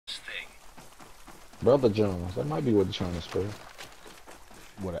Brother Jones. That might be what they're trying to spell.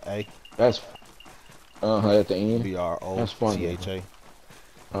 With an A. That's at the end. That's funny.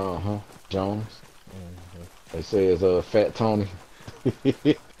 BROTHA. Jones. Mm-hmm. They say it's Fat Tony.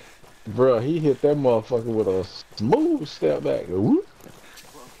 Bro, he hit that motherfucker with a smooth step back. Whoop.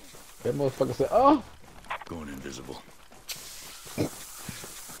 That motherfucker said, "Oh." Going invisible.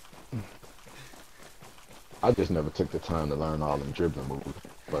 I just never took the time to learn all them dribbling moves.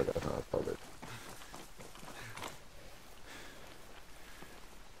 But that's how I thought it.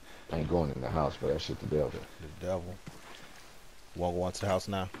 I ain't going in the house, but that shit the devil. The devil. Wanna go into the house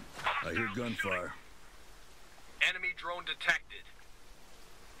now? I hear gunfire. Enemy drone detected.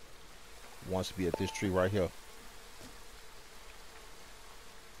 Wants to be at this tree right here.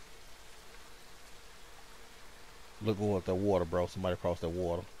 Look over at that water, bro. Somebody crossed that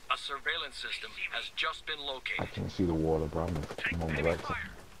water. A surveillance system has just been I located. can't see the water, bro. I'm on the right side.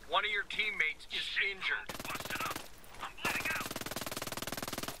 One of your teammates is injured. Busted up. I'm bleeding out.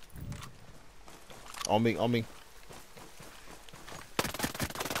 On me.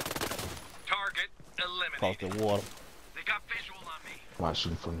 Target Cross eliminated. the water. They got visual on me. Why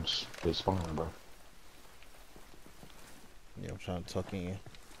shooting from the spawn, bro? Yeah, I'm trying to tuck in.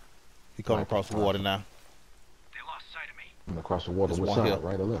 He coming across the water now. They lost sight of me. I'm across the water. There's Which one side? here.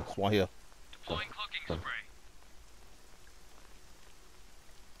 Right or left? There's one here. Deploying cloaking spray.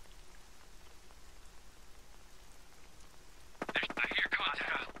 I hear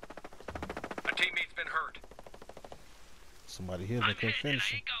contact. A teammate's been hurt. Somebody here that can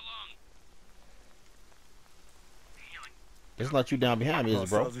finish him. got long. Healing. It's not you down behind me, is it,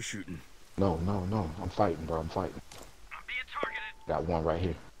 bro? Hostiles are shooting. No. I'm fighting, bro. I'm fighting. I'm being targeted. Got one right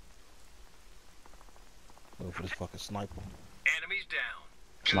here. Look for this fucking sniper. Enemies down.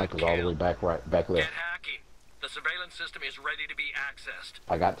 Good Sniper's all the way kill. back left. Get hacking. The surveillance system is ready to be accessed.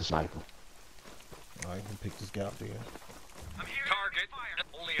 I got the sniper. Alright, can pick this guy up there. I'm here. Target.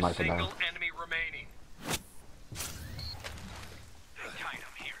 Only a Sniper single down. enemy remaining. Hang tight,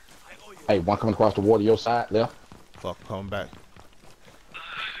 I'm here. I owe you. Hey, one coming across the water, your side, left. Fuck, coming back.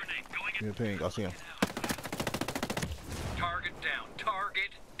 Grenade going Give me a ping. I see him. Target down.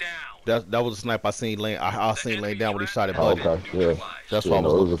 Target down. That was a sniper I seen laying. I seen laying down when he shot at Oh, buddy. okay, yeah. That's Yeah, what I was no,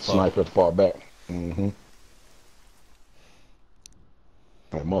 it looking was a for. sniper far back.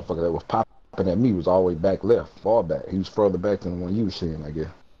 That motherfucker that was popping at me was all the way back left, far back. He was further back than the one you were seeing, I guess.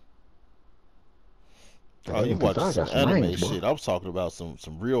 Oh, you Damn, watching I some got anime range, boy. shit. I was talking about some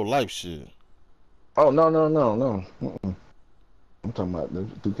real life shit. Oh, no. I'm talking about the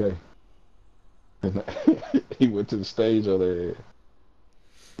 2K. He went to the stage of the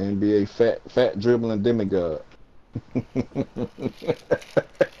NBA fat dribbling demigod.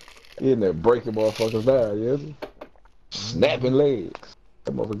 He in there breaking motherfuckers down, yes? Snapping legs.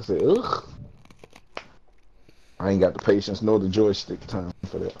 That motherfucker said, ugh. I ain't got the patience nor the joystick time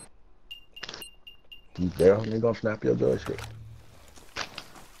for that. You definitely gonna snap your joystick.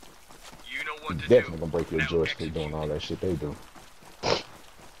 You know You what to definitely do. gonna break your Now joystick doing all that shit they do. You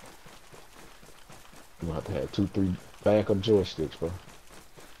gonna have to have 2-3 backup joysticks, bro.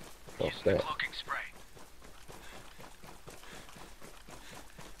 Fuck Use the that. cloaking spray.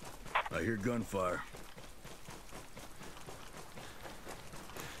 I hear gunfire.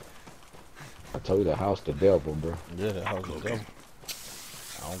 I told you the house the devil, bro. Yeah, that house is Cloaking. devil.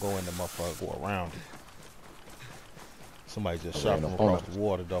 I don't go in the motherfucker, go around it. Somebody just I shot ran from up on across him. the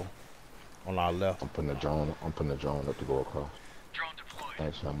water though. On our left. I'm putting the drone up to go across. Drone deployed.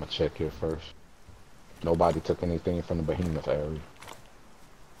 Actually, I'm gonna check here first. Nobody took anything from the behemoth area.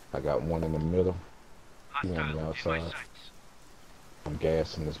 I got one in the middle. He on the Hostile in my outside. sights. I'm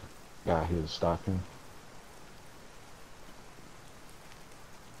gassing this guy here to stop him.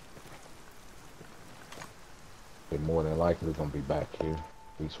 They're more than likely gonna be back here.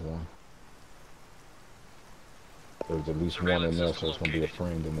 At least one. There's at least one in there, so it's gonna be a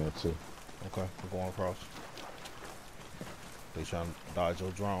friend in there too. Okay, we're going across. They trying to dodge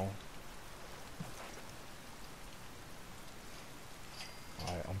your drone.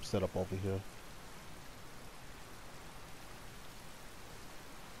 Alright, I'm set up over here.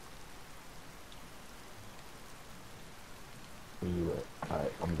 Where you at?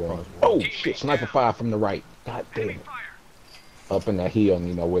 Alright, I'm going. Cross. Oh shit! Sniper fire from the right. God damn Enemy it! fire. Up in that hill,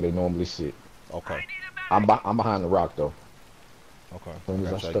 you know where they normally sit. Okay, I need a medic. I'm behind the rock though. okay. As soon as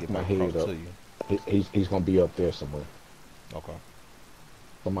I Gotta try to stuck get my back head across up. to you. He's gonna be up there somewhere. Okay.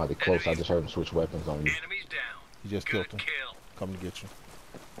 Somebody close. I just heard him switch weapons on you. Enemies down. He just Good killed him. kill. Coming to get you.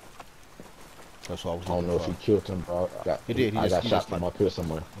 That's what I was I don't looking know if for. he killed him, bro. He did, he I just- got he shot just from like- up here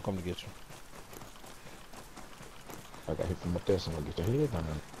somewhere. I'm coming to get you. I got hit from up there somewhere. Get your head down.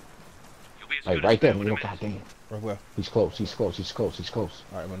 You'll be as Hey, good right as there, new little to miss. goddamn. Right where? He's close. He's close. He's close. He's close.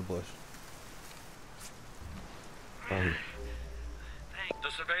 All right, I'm in the bush. Right here. The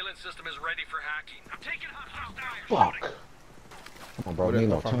surveillance system is ready for hacking. I'm taking hostile fire. Fuck. Come on, bro. Where that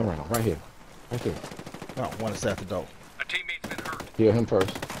Nino, motherfucker? turn around. Right here. Right there. Oh, one is at the door. A teammate's been hurt. Heal him first.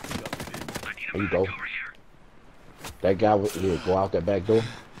 I need a There you medic go. over here. That guy will go out that back door.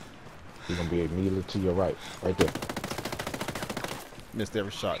 He's gonna be immediately to your right. Right there. Missed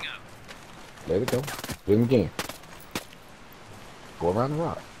every shot. Let it go. Hit him again. Go around the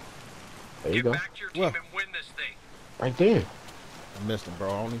rock. There you Get go. back to your team Where? and win this thing. Right there. I missed him, bro.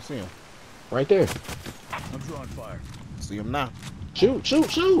 I don't even see him. Right there. I'm drawing fire. See him now. Shoot, shoot,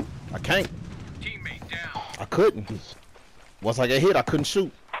 shoot. I can't. Teammate down. I couldn't. Once I got hit, I couldn't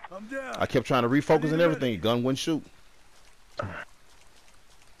shoot. I'm down. I kept trying to refocus and everything. Gun wouldn't shoot.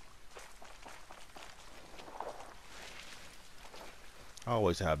 I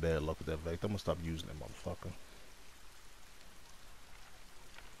always have bad luck with that Vect. I'm gonna stop using that motherfucker.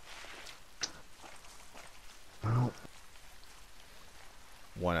 Oh,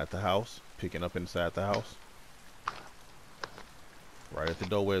 One at the house, picking up inside the house. Right at the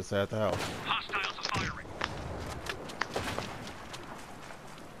doorway inside the house. Hostiles are firing.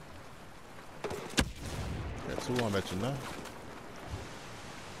 Got two on at you now.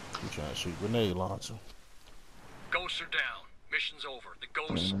 You trying to shoot grenade launcher. Ghosts are down. Mission's over. The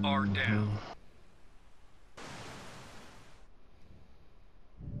ghosts are down.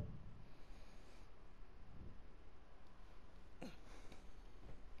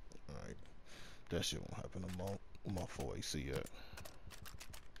 Alright. That shit won't happen tomorrow. My 4 AC yet.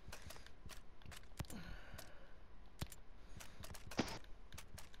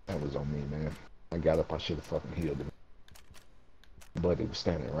 that was on me, man. I got up. I should have fucking healed him. But he was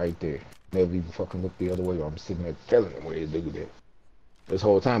standing right there. Never even fucking looked the other way. Or I'm sitting there telling him where he do that. This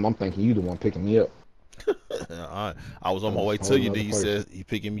whole time, I'm thinking you the one picking me up. I was on my way to you. D said he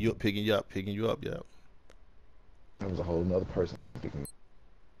picking you up, picking you up, picking you up. Yeah. That was a whole nother person picking me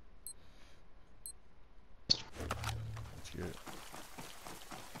That's good.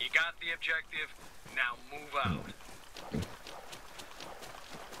 You got the objective. Now move out.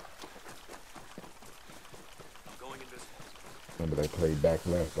 I'm going invisible. Remember they played back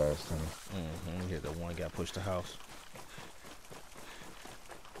left last time. Yeah, that one got pushed the house.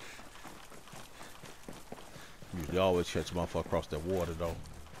 Usually always catch a motherfucker across that water though.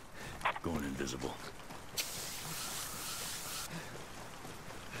 Going invisible.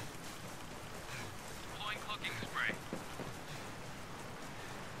 Deploying cooking spray.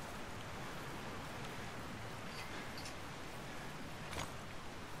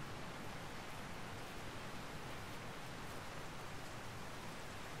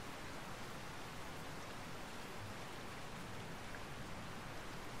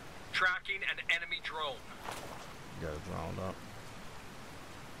 Tracking an enemy drone. Got it drowned up.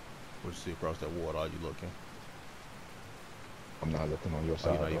 What you see across that water? Are you looking? I'm not looking on your Oh,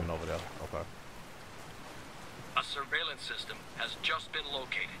 side. you're not bro. even over there. Okay. A surveillance system has just been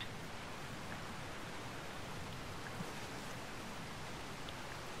located.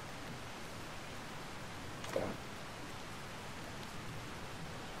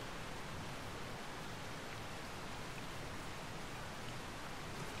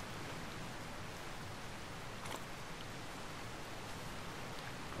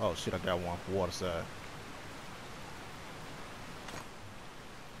 Oh shit! I got one. Water side.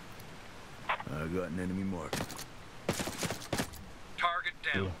 I got an enemy mark. Target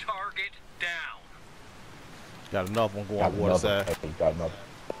down. Yeah. Target down. Got another one going Got water another, side. hey, got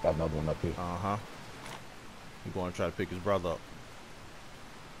another one up here. Uh huh. He going to try to pick his brother up.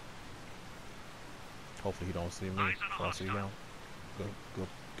 Hopefully he don't see me. Eyes on If I see him, hostile.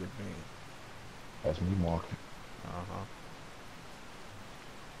 good man. That's me marking. Uh huh.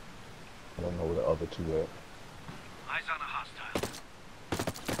 I don't know where the other two at. Eyes on a hostile.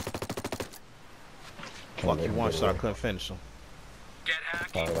 Can't Fuck let you him one get shot, away. couldn't finish him. Get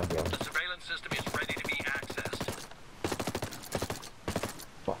hacking. Alright, I got him. The surveillance system is ready to be accessed.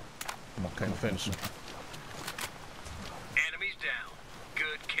 Fuck. Come on, Couldn't finish him. Enemies down.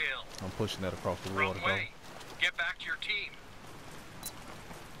 Good kill. I'm pushing that across the Wrong water though. way. Get back to your team.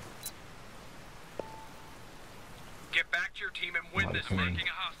 Get back to your team and win this thing. Marking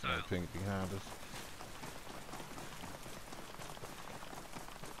a hostile. Ping behind us.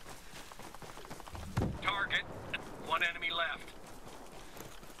 Target. One enemy left.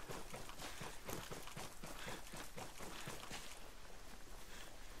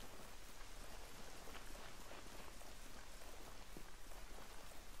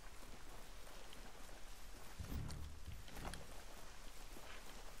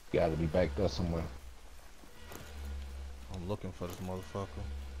 Gotta be back there somewhere. I'm looking for this motherfucker.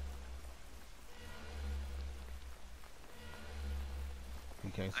 You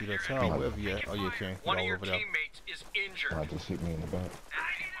can't see that tower, wherever you at. Oh, you can. One Get of all your over there. teammates is injured. I just hit me in the back.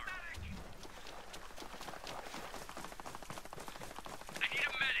 I need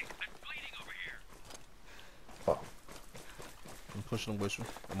a medic. I'm bleeding over here. Oh, I'm pushing them with you.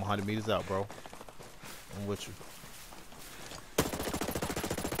 I'm 100 meters out, bro. I'm with you.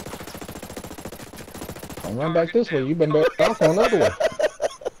 I'm running back this way. You been back off on the other way.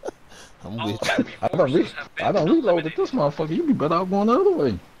 I'm All with you. enemy I forces have been reloaded eliminated. this motherfucker. You be better off going the other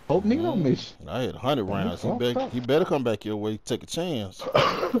way. Hope nigga don't miss I hit 100 rounds. fucked up. He better come back your way. Take a chance.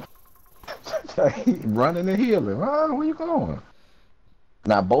 you. Running and healing. Ah, where you going?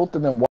 Now both of them